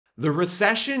The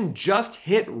recession just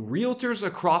hit realtors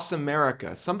across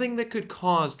America, something that could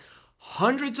cause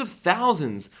hundreds of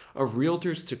thousands of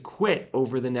realtors to quit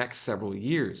over the next several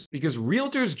years. Because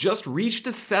realtors just reached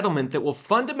a settlement that will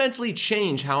fundamentally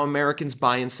change how Americans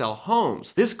buy and sell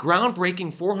homes. This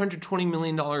groundbreaking $420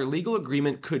 million legal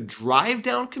agreement could drive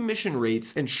down commission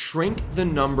rates and shrink the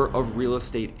number of real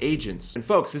estate agents. And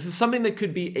folks, this is something that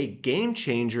could be a game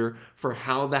changer for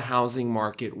how the housing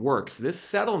market works. This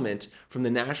settlement from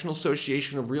the National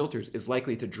Association of Realtors is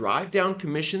likely to drive down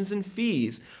commissions and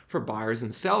fees for buyers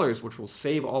and sellers, which will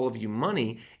save all of you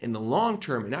money in the long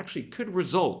term and actually could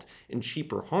result in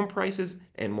cheaper home prices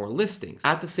and more listings.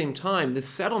 At the same time, this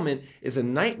settlement is a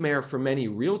nightmare for many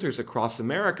realtors across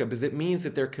America because it means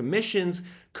that their commissions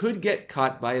could get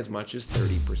cut by as much as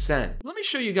 30%. Let me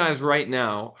show you guys right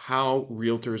now how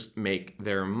realtors make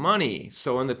their money.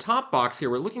 So in the top box here,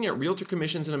 we're looking at realtor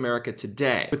commissions in America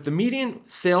today, with the median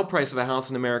sale price of a house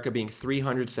in America being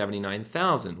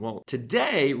 $379,000. Well,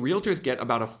 today, realtors get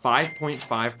about a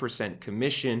 5.5%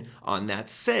 commission on that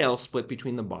sale, split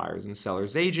between the buyer's and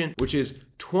seller's agent, which is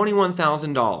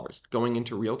 $21,000 going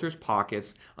into realtors'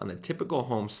 pockets on the typical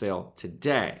home sale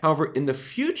today. However, in the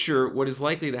future, what is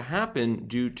likely to happen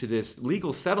due to this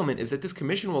legal settlement is that this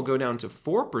commission will go down to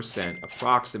 4%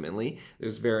 approximately.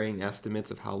 There's varying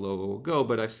estimates of how low it will go,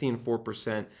 but I've seen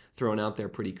 4% thrown out there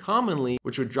pretty commonly,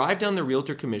 which would drive down the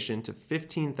realtor commission to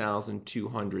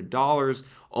 $15,200,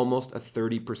 almost a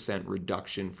 30%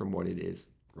 reduction from what it is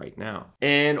right now.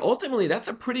 And ultimately, that's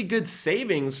a pretty good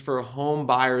savings for home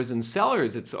buyers and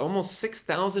sellers. It's almost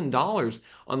 $6,000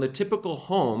 on the typical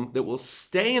home that will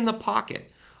stay in the pocket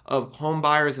of home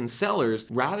buyers and sellers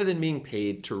rather than being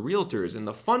paid to realtors. And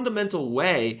the fundamental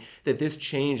way that this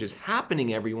change is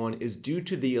happening, everyone, is due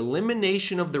to the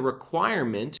elimination of the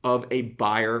requirement of a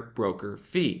buyer broker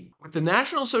fee. With the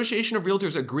National Association of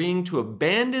Realtors agreeing to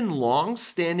abandon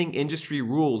long-standing industry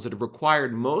rules that have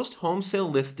required most home sale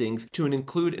listings to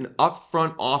include an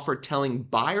upfront offer telling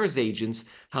buyers' agents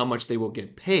how much they will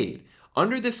get paid.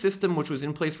 Under this system, which was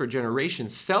in place for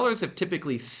generations, sellers have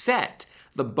typically set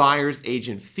the buyer's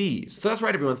agent fees. So that's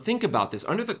right, everyone. Think about this.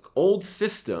 Under the old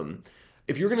system,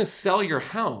 if you're going to sell your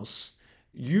house,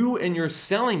 you and your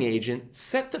selling agent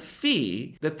set the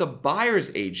fee that the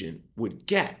buyer's agent would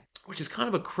get, which is kind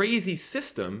of a crazy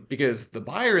system because the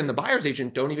buyer and the buyer's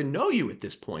agent don't even know you at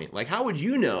this point. Like, how would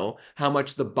you know how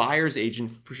much the buyer's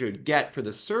agent should get for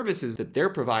the services that they're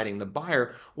providing the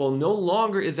buyer? Well, no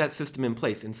longer is that system in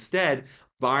place. Instead,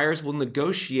 buyers will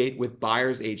negotiate with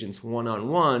buyer's agents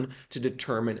one-on-one to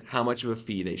determine how much of a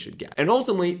fee they should get. And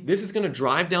ultimately, this is going to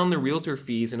drive down the realtor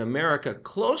fees in America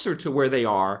closer to where they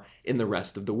are in the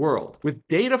rest of the world. With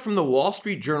data from the Wall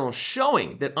Street Journal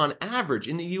showing that on average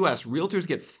in the US, realtors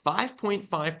get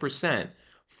 5.5%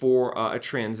 for a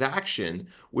transaction,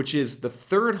 which is the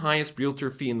third highest realtor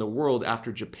fee in the world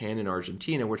after Japan and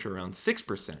Argentina, which are around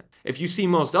 6%. If you see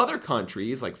most other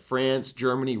countries like France,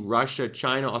 Germany, Russia,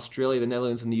 China, Australia, the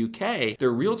Netherlands, and the UK,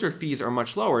 their realtor fees are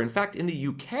much lower. In fact, in the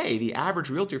UK, the average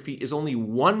realtor fee is only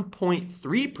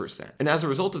 1.3%. And as a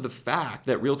result of the fact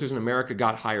that realtors in America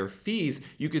got higher fees,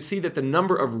 you could see that the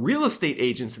number of real estate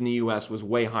agents in the US was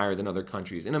way higher than other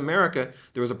countries. In America,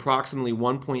 there was approximately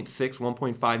 1.6,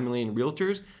 1.5 million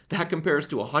realtors. That compares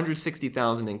to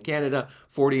 160,000 in Canada,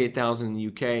 48,000 in the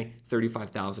UK,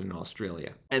 35,000 in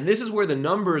Australia. And this is where the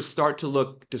numbers start to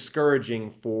look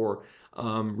discouraging for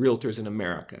realtors in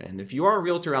America. And if you are a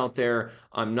realtor out there,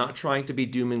 I'm not trying to be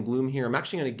doom and gloom here. I'm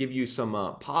actually going to give you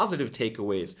some positive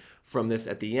takeaways from this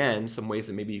at the end, some ways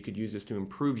that maybe you could use this to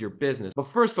improve your business. But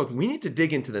first, folks, we need to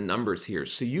dig into the numbers here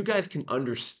so you guys can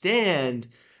understand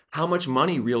how much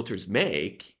money realtors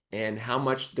make and how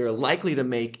much they're likely to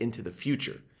make into the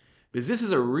future. Because this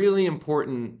is a really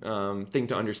important thing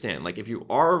to understand. Like if you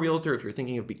are a realtor, if you're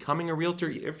thinking of becoming a realtor,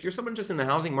 if you're someone just in the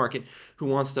housing market who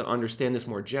wants to understand this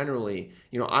more generally,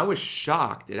 I was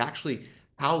shocked at actually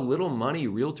how little money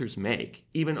realtors make,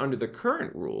 even under the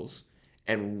current rules,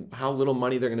 and how little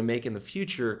money they're going to make in the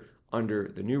future under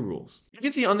the new rules. You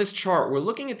can see on this chart, we're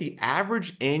looking at the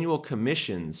average annual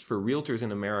commissions for realtors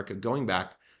in America going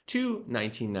back to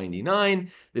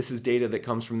 1999. This is data that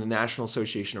comes from the National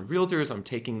Association of Realtors. I'm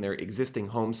taking their existing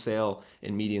home sale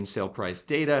and median sale price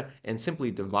data and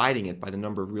simply dividing it by the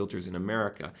number of realtors in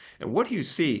America. And what you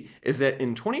see is that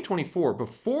in 2024,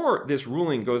 before this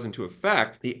ruling goes into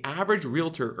effect, the average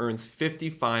realtor earns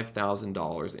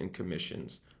 $55,000 in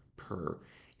commissions per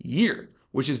year,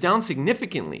 which is down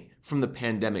significantly from the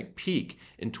pandemic peak.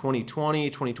 In 2020,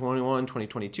 2021,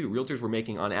 2022, realtors were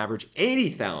making on average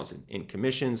 $80,000 in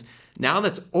commissions. Now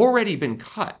that's already been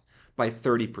cut by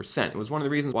 30%. It was one of the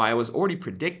reasons why I was already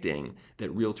predicting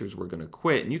that realtors were going to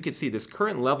quit. And you could see this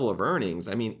current level of earnings.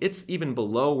 I mean, it's even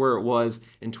below where it was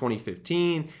in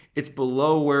 2015. It's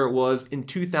below where it was in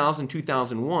 2000,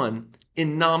 2001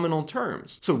 in nominal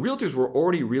terms. So realtors were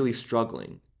already really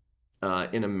struggling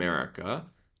in America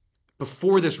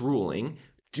before this ruling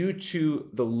due to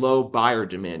the low buyer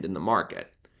demand in the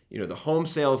market. The home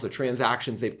sales, the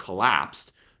transactions, they've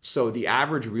collapsed. So the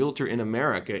average realtor in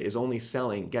America is only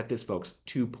selling, get this folks,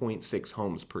 2.6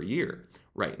 homes per year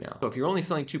right now. So if you're only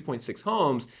selling 2.6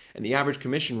 homes and the average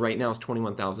commission right now is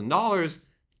 $21,000,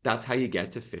 that's how you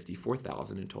get to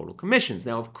 $54,000 in total commissions.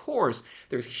 Now, of course,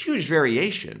 there's huge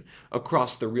variation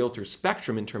across the realtor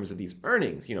spectrum in terms of these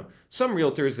earnings. Some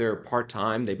realtors, they're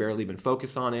part-time, they barely even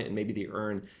focus on it, and maybe they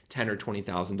earn $10,000 or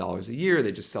 $20,000 a year.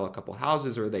 They just sell a couple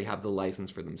houses or they have the license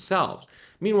for themselves.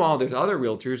 Meanwhile, there's other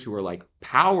realtors who are like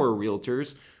power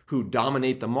realtors who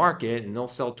dominate the market, and they'll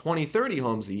sell 20, 30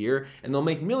 homes a year and they'll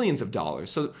make millions of dollars.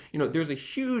 So, there's a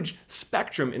huge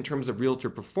spectrum in terms of realtor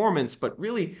performance, but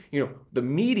really, the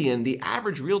median, the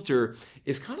average realtor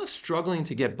is kind of struggling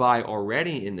to get by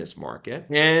already in this market.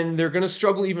 And they're going to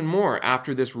struggle even more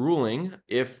after this ruling.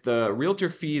 If the realtor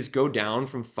fees go down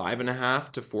from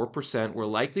 5.5% to 4%, we're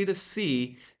likely to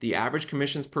see the average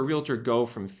commissions per realtor go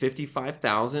from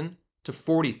 55,000 to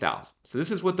 40,000. So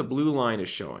this is what the blue line is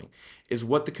showing, is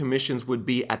what the commissions would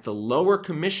be at the lower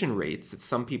commission rates that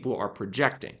some people are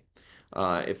projecting.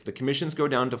 If the commissions go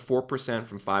down to 4%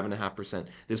 from 5.5%,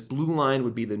 this blue line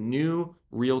would be the new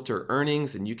realtor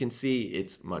earnings, and you can see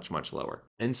it's much, much lower.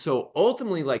 And so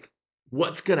ultimately,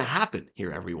 what's going to happen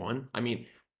here, everyone? I mean,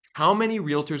 how many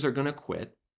realtors are going to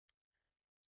quit?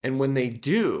 And when they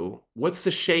do, what's the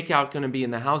shakeout going to be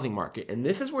in the housing market? And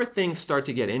this is where things start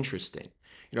to get interesting.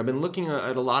 I've been looking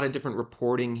at a lot of different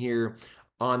reporting here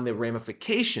on the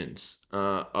ramifications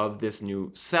of this new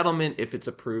settlement. If it's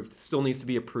approved, it still needs to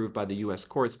be approved by the US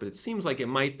courts, but it seems like it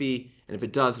might be, and if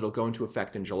it does, it'll go into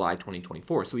effect in July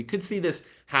 2024. So we could see this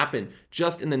happen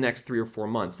just in the next 3 or 4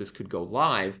 months. This could go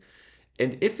live.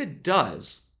 And if it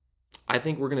does, I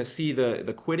think we're going to see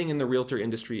the quitting in the realtor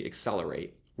industry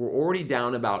accelerate. We're already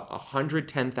down about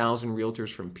 110,000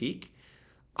 realtors from peak.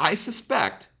 I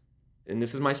suspect, and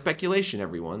this is my speculation,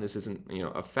 everyone, this isn't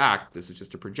a fact, this is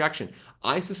just a projection.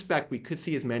 I suspect we could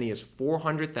see as many as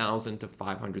 400,000 to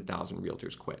 500,000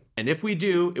 realtors quit. And if we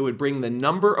do, it would bring the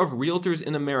number of realtors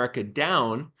in America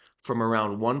down from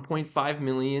around 1.5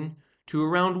 million to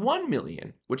around 1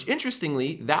 million, which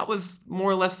interestingly, that was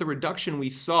more or less the reduction we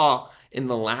saw in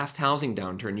the last housing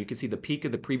downturn. You can see the peak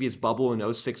of the previous bubble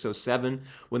in 06, 07,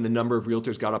 when the number of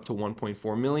realtors got up to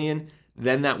 1.4 million.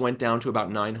 Then that went down to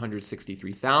about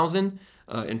 963,000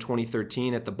 in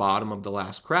 2013 at the bottom of the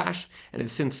last crash, and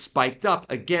has since spiked up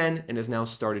again and has now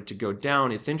started to go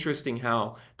down. It's interesting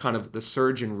how kind of the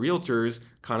surge in realtors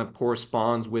kind of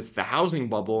corresponds with the housing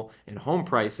bubble and home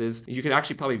prices. You could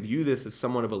actually probably view this as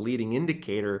somewhat of a leading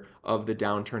indicator of the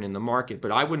downturn in the market,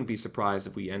 but I wouldn't be surprised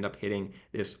if we end up hitting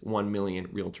this 1 million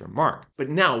realtor mark. But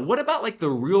now, what about the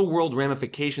real world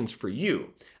ramifications for you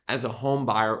as a home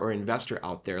buyer or investor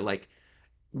out there?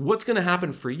 What's going to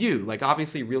happen for you?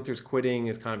 Obviously, realtors quitting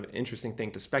is kind of an interesting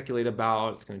thing to speculate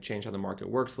about. It's going to change how the market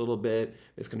works a little bit.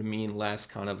 It's going to mean less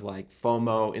kind of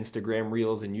FOMO, Instagram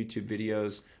reels, and YouTube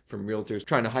videos from realtors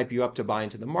trying to hype you up to buy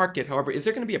into the market. However, is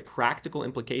there going to be a practical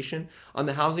implication on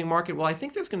the housing market? Well, I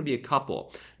think there's going to be a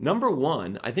couple. Number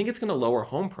one, I think it's going to lower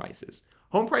home prices.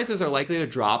 Home prices are likely to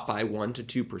drop by 1 to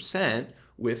 2%,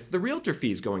 with the realtor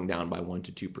fees going down by 1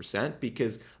 to 2%,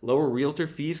 because lower realtor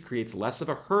fees creates less of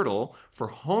a hurdle for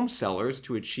home sellers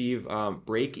to achieve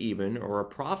break even or a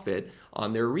profit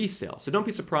on their resale. So don't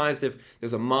be surprised if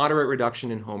there's a moderate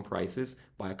reduction in home prices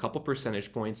by a couple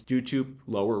percentage points due to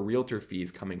lower realtor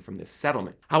fees coming from this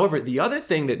settlement. However, the other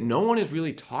thing that no one is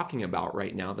really talking about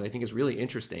right now that I think is really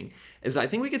interesting is I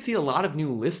think we could see a lot of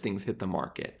new listings hit the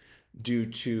market due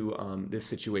to this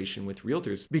situation with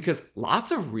realtors, because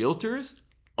lots of realtors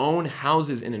own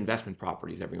houses and investment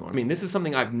properties, everyone. I mean, this is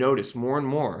something I've noticed more and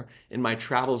more in my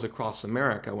travels across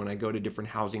America when I go to different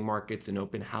housing markets and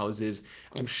open houses.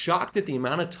 I'm shocked at the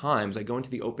amount of times I go into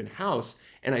the open house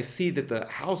and I see that the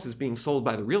house is being sold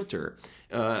by the realtor,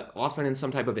 often in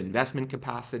some type of investment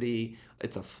capacity.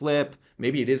 It's a flip.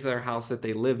 Maybe it is their house that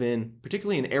they live in,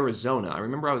 particularly in Arizona. I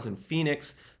remember I was in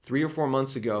Phoenix 3 or 4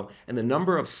 months ago, and the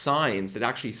number of signs that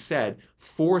actually said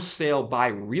for sale by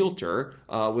realtor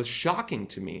was shocking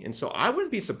to me. And so I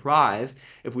wouldn't be surprised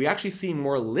if we actually see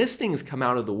more listings come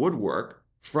out of the woodwork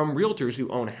from realtors who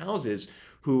own houses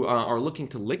who are looking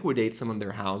to liquidate some of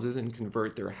their houses and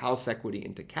convert their house equity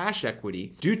into cash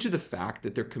equity due to the fact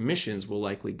that their commissions will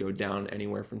likely go down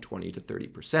anywhere from 20 to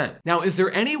 30%. Now, is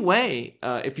there any way,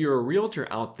 if you're a realtor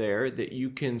out there, that you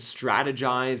can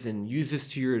strategize and use this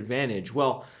to your advantage?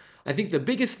 Well, I think the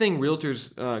biggest thing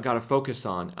realtors got to focus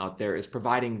on out there is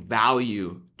providing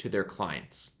value to their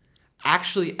clients,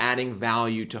 actually adding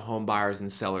value to home buyers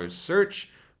and sellers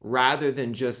search rather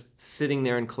than just sitting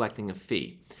there and collecting a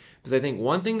fee. Because I think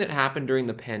one thing that happened during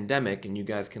the pandemic, and you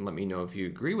guys can let me know if you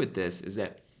agree with this, is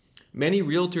that many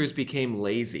realtors became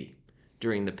lazy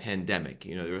during the pandemic.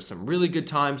 You know, there were some really good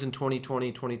times in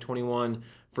 2020, 2021,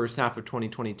 first half of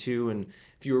 2022. And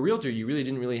if you were a realtor, you really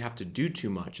didn't really have to do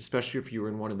too much, especially if you were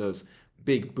in one of those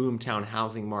big boomtown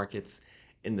housing markets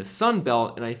in the Sun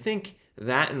Belt. And I think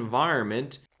that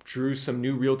environment drew some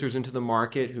new realtors into the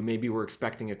market who maybe were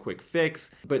expecting a quick fix.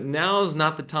 But now is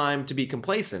not the time to be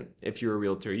complacent if you're a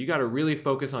realtor. You got to really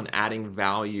focus on adding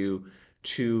value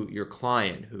to your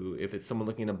client, who, if it's someone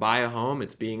looking to buy a home,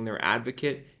 it's being their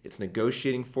advocate, it's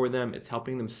negotiating for them, it's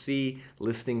helping them see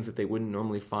listings that they wouldn't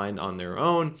normally find on their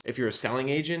own. If you're a selling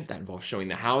agent, that involves showing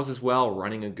the house as well,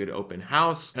 running a good open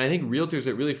house. And I think realtors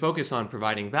that really focus on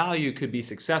providing value could be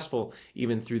successful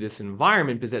even through this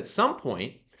environment, because at some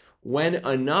point, when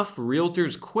enough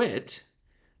realtors quit,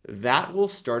 that will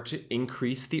start to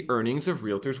increase the earnings of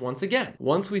realtors once again.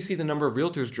 Once we see the number of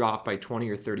realtors drop by 20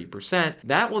 or 30%,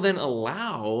 that will then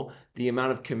allow the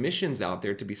amount of commissions out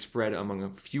there to be spread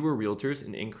among fewer realtors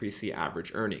and increase the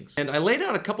average earnings. And I laid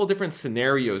out a couple different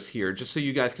scenarios here just so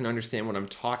you guys can understand what I'm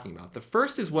talking about. The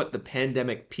first is what the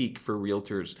pandemic peak for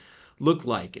realtors look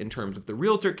like in terms of the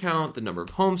realtor count, the number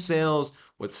of home sales,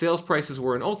 what sales prices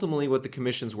were, and ultimately what the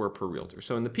commissions were per realtor.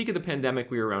 So in the peak of the pandemic,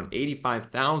 we were around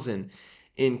 85,000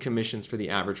 in commissions for the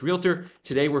average realtor.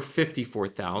 Today we're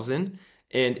 54,000.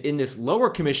 And in this lower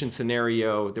commission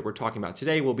scenario that we're talking about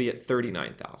today, we'll be at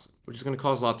 39,000, which is going to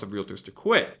cause lots of realtors to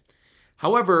quit.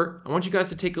 However, I want you guys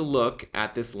to take a look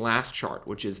at this last chart,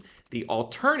 which is the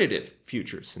alternative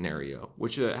future scenario,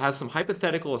 which has some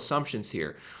hypothetical assumptions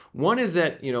here. One is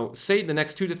that, say the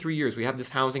next 2 to 3 years, we have this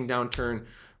housing downturn,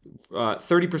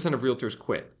 30% of realtors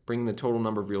quit, bringing the total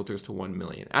number of realtors to 1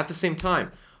 million. At the same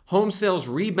time, home sales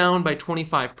rebound by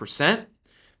 25%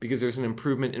 because there's an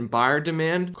improvement in buyer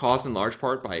demand caused in large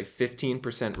part by a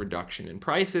 15% reduction in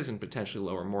prices and potentially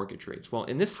lower mortgage rates. Well,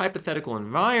 in this hypothetical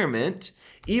environment,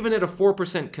 even at a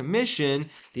 4% commission,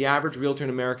 the average realtor in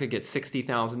America gets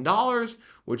 $60,000,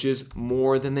 which is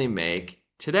more than they make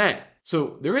today.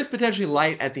 So there is potentially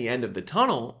light at the end of the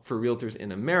tunnel for realtors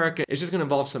in America. It's just going to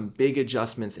involve some big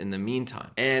adjustments in the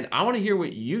meantime. And I want to hear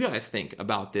what you guys think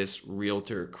about this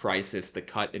realtor crisis, the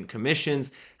cut in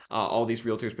commissions, all these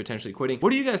realtors potentially quitting. What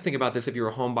do you guys think about this if you're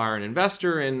a home buyer and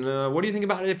investor? And what do you think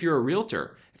about it if you're a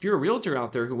realtor? If you're a realtor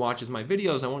out there who watches my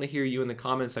videos, I want to hear you in the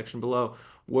comment section below.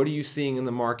 What are you seeing in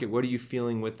the market? What are you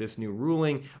feeling with this new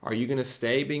ruling? Are you going to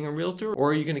stay being a realtor, or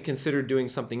are you going to consider doing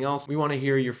something else? We want to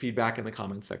hear your feedback in the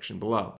comment section below.